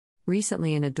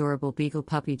Recently, an adorable Beagle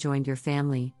puppy joined your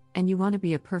family, and you want to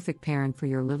be a perfect parent for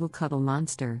your little cuddle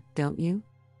monster, don't you?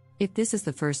 If this is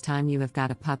the first time you have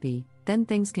got a puppy, then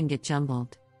things can get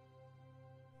jumbled.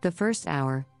 The first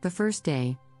hour, the first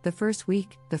day, the first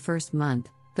week, the first month,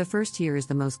 the first year is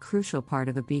the most crucial part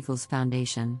of a beagle's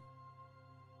foundation.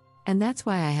 And that's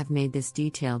why I have made this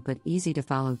detailed but easy to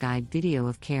follow guide video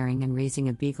of caring and raising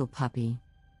a Beagle puppy.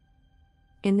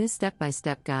 In this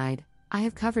step-by-step guide, I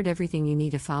have covered everything you need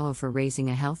to follow for raising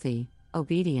a healthy,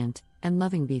 obedient, and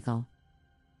loving Beagle.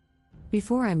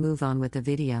 Before I move on with the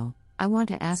video, I want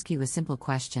to ask you a simple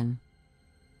question.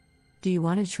 Do you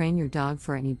want to train your dog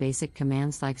for any basic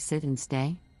commands like sit and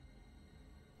stay?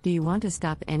 Do you want to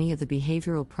stop any of the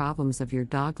behavioral problems of your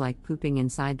dog like pooping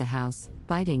inside the house,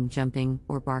 biting, jumping,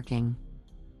 or barking?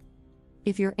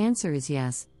 If your answer is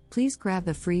yes, please grab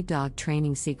the free Dog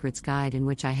Training Secrets Guide, in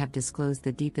which I have disclosed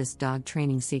the deepest dog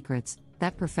training secrets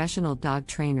that professional dog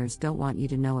trainers don't want you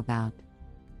to know about.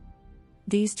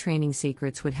 These training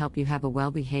secrets would help you have a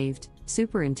well-behaved,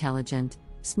 super intelligent,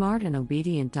 smart and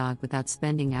obedient dog without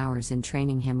spending hours in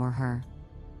training him or her.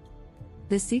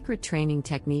 The Secret Training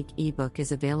Technique ebook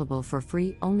is available for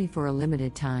free only for a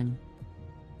limited time.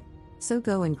 So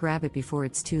go and grab it before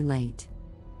it's too late.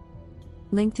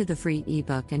 Link to the free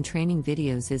ebook and training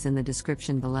videos is in the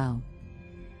description below.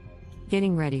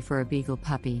 Getting ready for a Beagle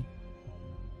puppy.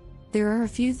 There are a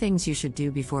few things you should do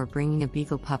before bringing a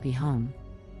Beagle puppy home.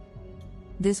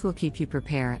 This will keep you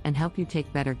prepared and help you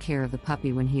take better care of the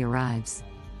puppy when he arrives.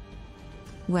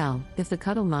 Well, if the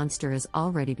cuddle monster has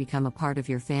already become a part of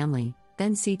your family,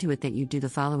 then see to it that you do the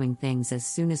following things as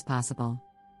soon as possible.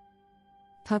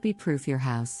 Puppy-proof your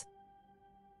house.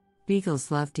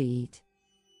 Beagles love to eat.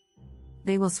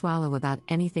 They will swallow about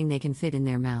anything they can fit in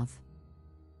their mouth.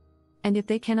 And if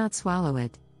they cannot swallow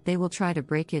it, they will try to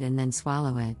break it and then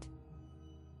swallow it.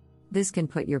 This can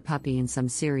put your puppy in some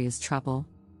serious trouble.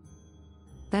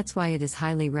 That's why it is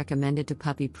highly recommended to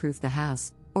puppy-proof the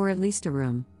house, or at least a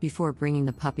room, before bringing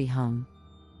the puppy home.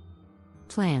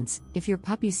 Plants. If your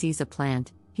puppy sees a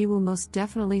plant, he will most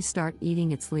definitely start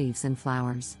eating its leaves and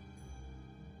flowers.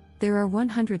 There are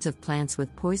hundreds of plants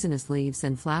with poisonous leaves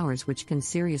and flowers which can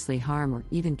seriously harm or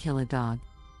even kill a dog.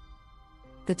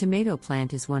 The tomato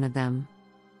plant is one of them.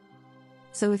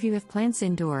 So if you have plants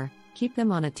indoor, keep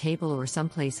them on a table or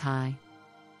someplace high.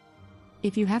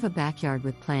 If you have a backyard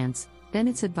with plants, then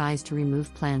it's advised to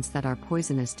remove plants that are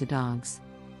poisonous to dogs.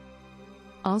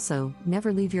 Also,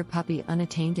 never leave your puppy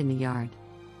unattended in the yard.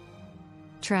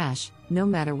 Trash. No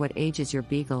matter what age is your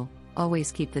Beagle,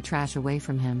 always keep the trash away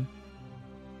from him.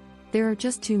 There are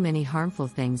just too many harmful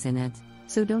things in it,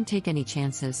 so don't take any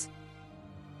chances.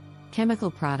 Chemical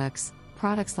products.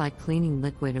 Products like cleaning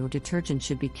liquid or detergent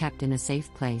should be kept in a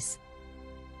safe place.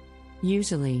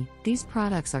 Usually, these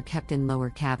products are kept in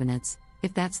lower cabinets.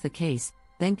 If that's the case,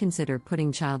 then consider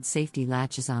putting child safety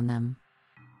latches on them.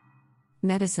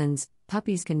 Medicines.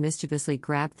 Puppies can mischievously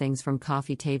grab things from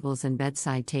coffee tables and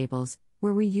bedside tables,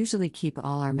 where we usually keep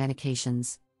all our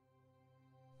medications.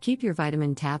 Keep your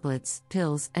vitamin tablets,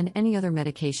 pills, and any other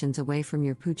medications away from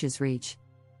your pooch's reach.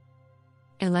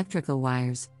 Electrical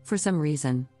wires. For some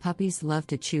reason, puppies love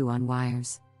to chew on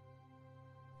wires.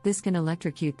 This can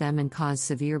electrocute them and cause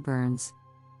severe burns.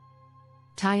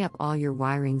 Tie up all your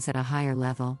wirings at a higher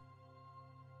level.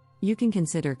 You can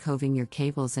consider coving your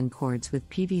cables and cords with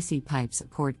PVC pipes or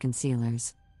cord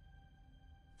concealers.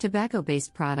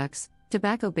 Tobacco-based products.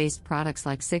 Tobacco-based products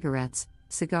like cigarettes,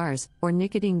 cigars, or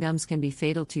nicotine gums can be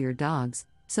fatal to your dogs,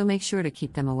 so make sure to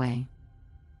keep them away.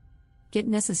 Get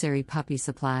necessary puppy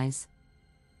supplies.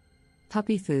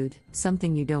 Puppy food,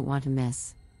 something you don't want to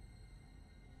miss.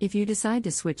 If you decide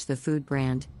to switch the food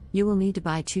brand, you will need to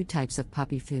buy 2 types of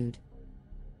puppy food.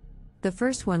 The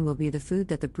first one will be the food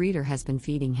that the breeder has been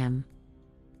feeding him.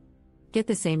 Get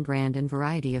the same brand and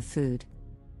variety of food.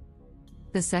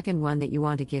 The second one that you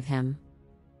want to give him.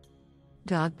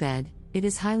 Dog bed. It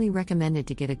is highly recommended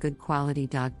to get a good quality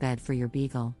dog bed for your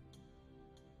Beagle.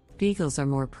 Beagles are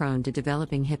more prone to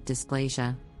developing hip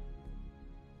dysplasia.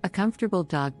 A comfortable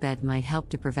dog bed might help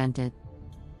to prevent it.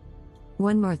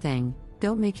 One more thing,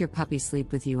 don't make your puppy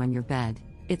sleep with you on your bed,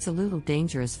 it's a little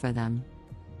dangerous for them.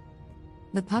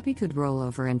 The puppy could roll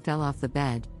over and fell off the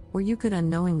bed, or you could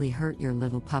unknowingly hurt your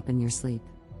little pup in your sleep.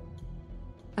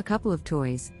 A couple of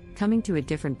toys. Coming to a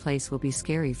different place will be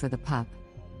scary for the pup.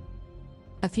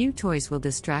 A few toys will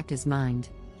distract his mind.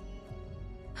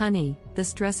 Honey. The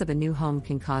stress of a new home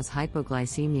can cause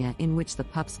hypoglycemia, in which the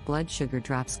pup's blood sugar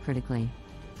drops critically.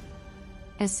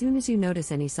 As soon as you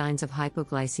notice any signs of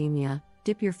hypoglycemia,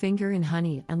 dip your finger in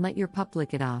honey and let your pup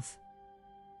lick it off.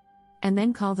 And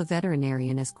then call the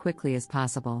veterinarian as quickly as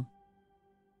possible.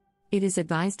 It is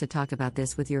advised to talk about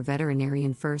this with your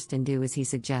veterinarian first and do as he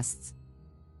suggests.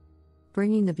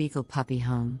 Bringing the Beagle Puppy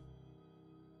home.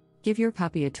 Give your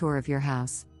puppy a tour of your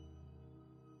house.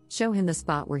 Show him the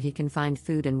spot where he can find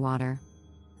food and water.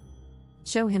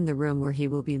 Show him the room where he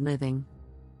will be living.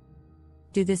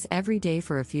 Do this every day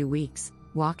for a few weeks.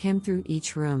 Walk him through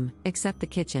each room, except the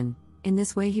kitchen. In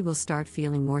this way he will start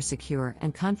feeling more secure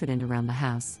and confident around the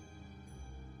house.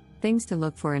 Things to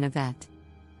look for in a vet.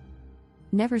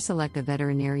 Never select a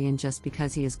veterinarian just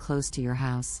because he is close to your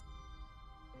house.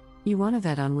 You want a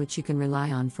vet on which you can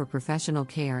rely on for professional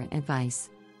care and advice.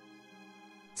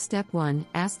 Step 1.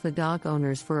 Ask the dog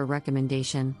owners for a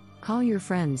recommendation. Call your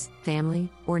friends,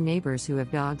 family, or neighbors who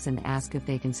have dogs and ask if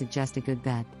they can suggest a good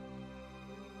vet.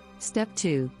 Step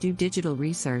 2. Do digital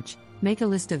research. Make a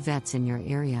list of vets in your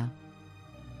area.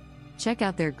 Check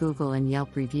out their Google and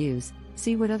Yelp reviews,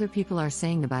 see what other people are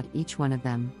saying about each one of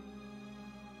them.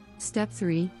 Step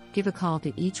 3. Give a call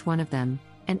to each one of them,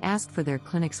 and ask for their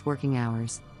clinic's working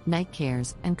hours, night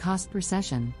cares, and cost per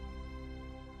session.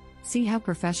 See how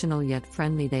professional yet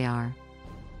friendly they are.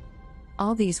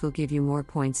 All these will give you more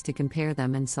points to compare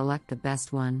them and select the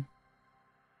best one.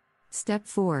 Step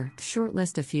 4.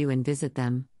 Shortlist a few and visit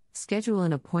them. Schedule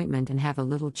an appointment and have a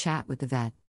little chat with the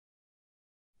vet.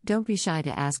 Don't be shy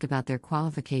to ask about their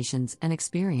qualifications and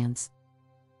experience.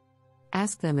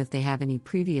 Ask them if they have any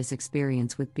previous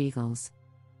experience with beagles.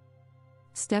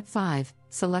 Step 5.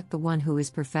 Select the one who is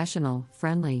professional,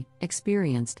 friendly,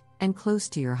 experienced, and close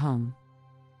to your home.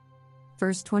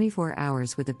 First 24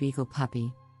 hours with a Beagle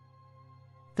Puppy.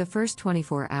 The first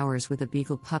 24 hours with a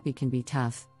Beagle Puppy can be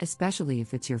tough, especially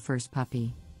if it's your first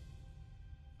puppy.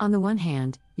 On the one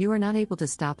hand, you are not able to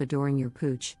stop adoring your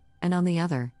pooch, and on the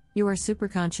other, you are super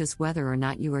conscious whether or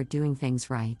not you are doing things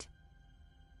right.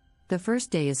 The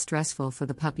first day is stressful for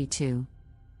the puppy too.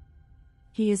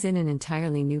 He is in an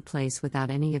entirely new place without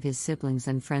any of his siblings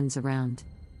and friends around.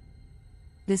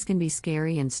 This can be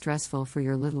scary and stressful for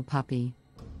your little puppy.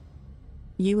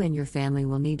 You and your family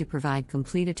will need to provide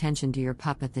complete attention to your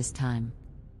pup at this time.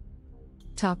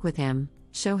 Talk with him,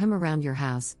 show him around your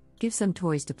house, give some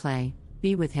toys to play,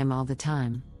 be with him all the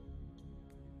time.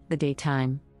 The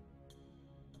daytime.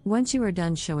 Once you are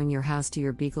done showing your house to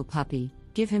your Beagle Puppy,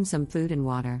 give him some food and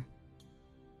water.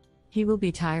 He will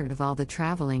be tired of all the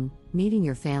traveling, meeting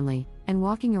your family, and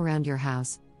walking around your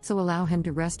house, so allow him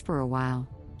to rest for a while.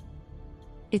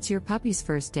 It's your puppy's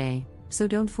first day, so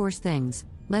don't force things,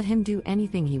 let him do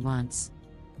anything he wants.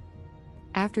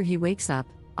 After he wakes up,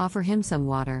 offer him some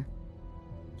water.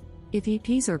 If he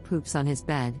pees or poops on his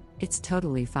bed, it's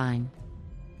totally fine.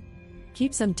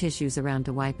 Keep some tissues around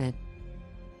to wipe it.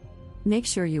 Make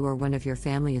sure you or one of your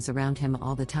family is around him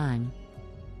all the time.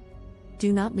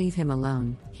 Do not leave him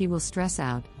alone, he will stress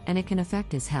out, and it can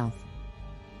affect his health.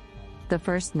 The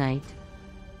first night.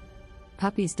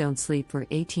 Puppies don't sleep for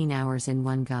 18 hours in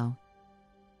one go.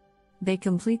 They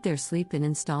complete their sleep in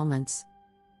installments.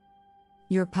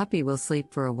 Your puppy will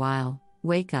sleep for a while,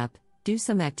 wake up, do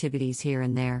some activities here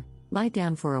and there, lie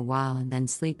down for a while and then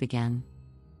sleep again.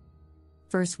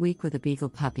 First week with a Beagle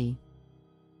Puppy.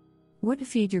 What to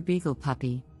feed your Beagle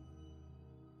Puppy?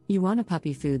 You want a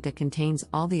puppy food that contains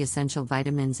all the essential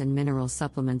vitamins and mineral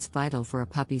supplements vital for a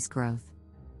puppy's growth.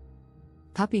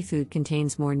 Puppy food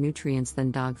contains more nutrients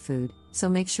than dog food, so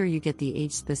make sure you get the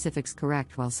age specifics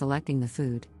correct while selecting the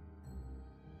food.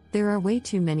 There are way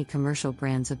too many commercial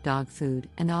brands of dog food,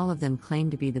 and all of them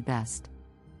claim to be the best.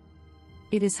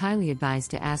 It is highly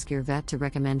advised to ask your vet to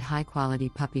recommend high-quality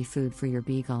puppy food for your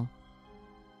Beagle.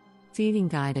 Feeding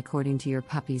guide according to your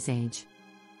puppy's age.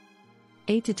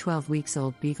 8 to 12 weeks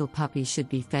old Beagle puppies should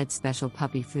be fed special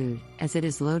puppy food, as it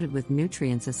is loaded with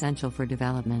nutrients essential for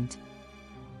development.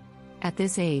 At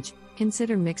this age,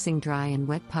 consider mixing dry and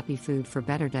wet puppy food for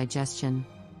better digestion.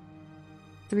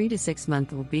 3 to 6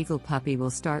 month old Beagle puppy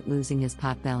will start losing his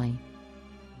pot belly.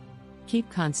 Keep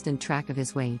constant track of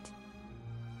his weight.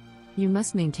 You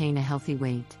must maintain a healthy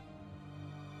weight.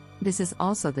 This is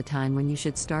also the time when you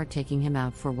should start taking him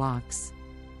out for walks.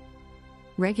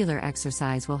 Regular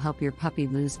exercise will help your puppy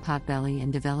lose pot belly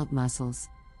and develop muscles.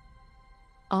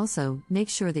 Also, make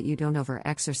sure that you don't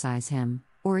over-exercise him,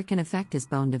 or it can affect his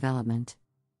bone development.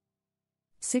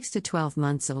 6 to 12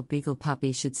 months old Beagle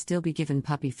puppy should still be given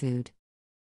puppy food.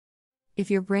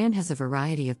 If your brand has a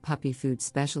variety of puppy food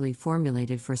specially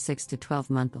formulated for 6 to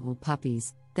 12-month-old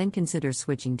puppies, then consider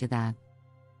switching to that.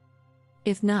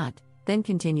 If not, then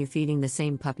continue feeding the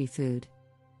same puppy food.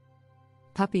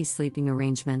 Puppy sleeping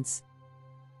arrangements.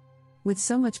 With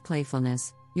so much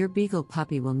playfulness, your Beagle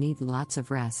puppy will need lots of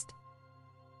rest.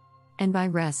 And by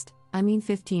rest, I mean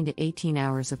 15 to 18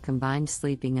 hours of combined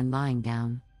sleeping and lying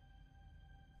down.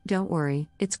 Don't worry,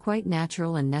 it's quite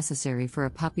natural and necessary for a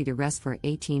puppy to rest for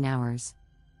 18 hours.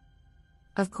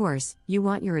 Of course, you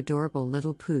want your adorable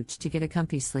little pooch to get a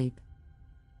comfy sleep.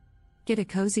 Get a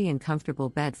cozy and comfortable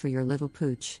bed for your little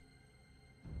pooch.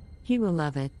 He will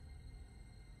love it.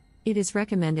 It is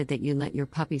recommended that you let your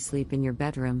puppy sleep in your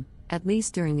bedroom, at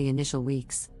least during the initial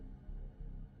weeks.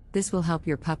 This will help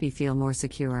your puppy feel more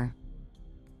secure.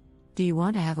 Do you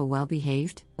want to have a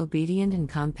well-behaved, obedient and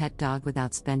calm pet dog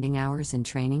without spending hours in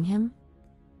training him?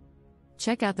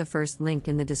 Check out the first link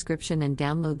in the description and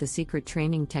download the Secret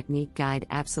Training Technique Guide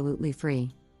absolutely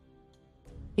free.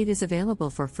 It is available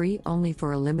for free only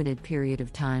for a limited period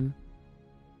of time.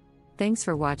 Thanks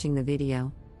for watching the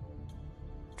video.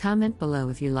 Comment below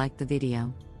if you liked the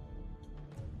video.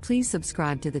 Please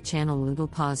subscribe to the channel Little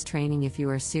Paws Training if you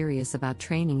are serious about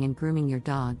training and grooming your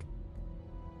dog.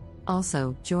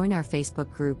 Also, join our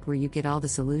Facebook group where you get all the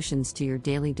solutions to your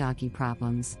daily doggy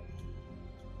problems.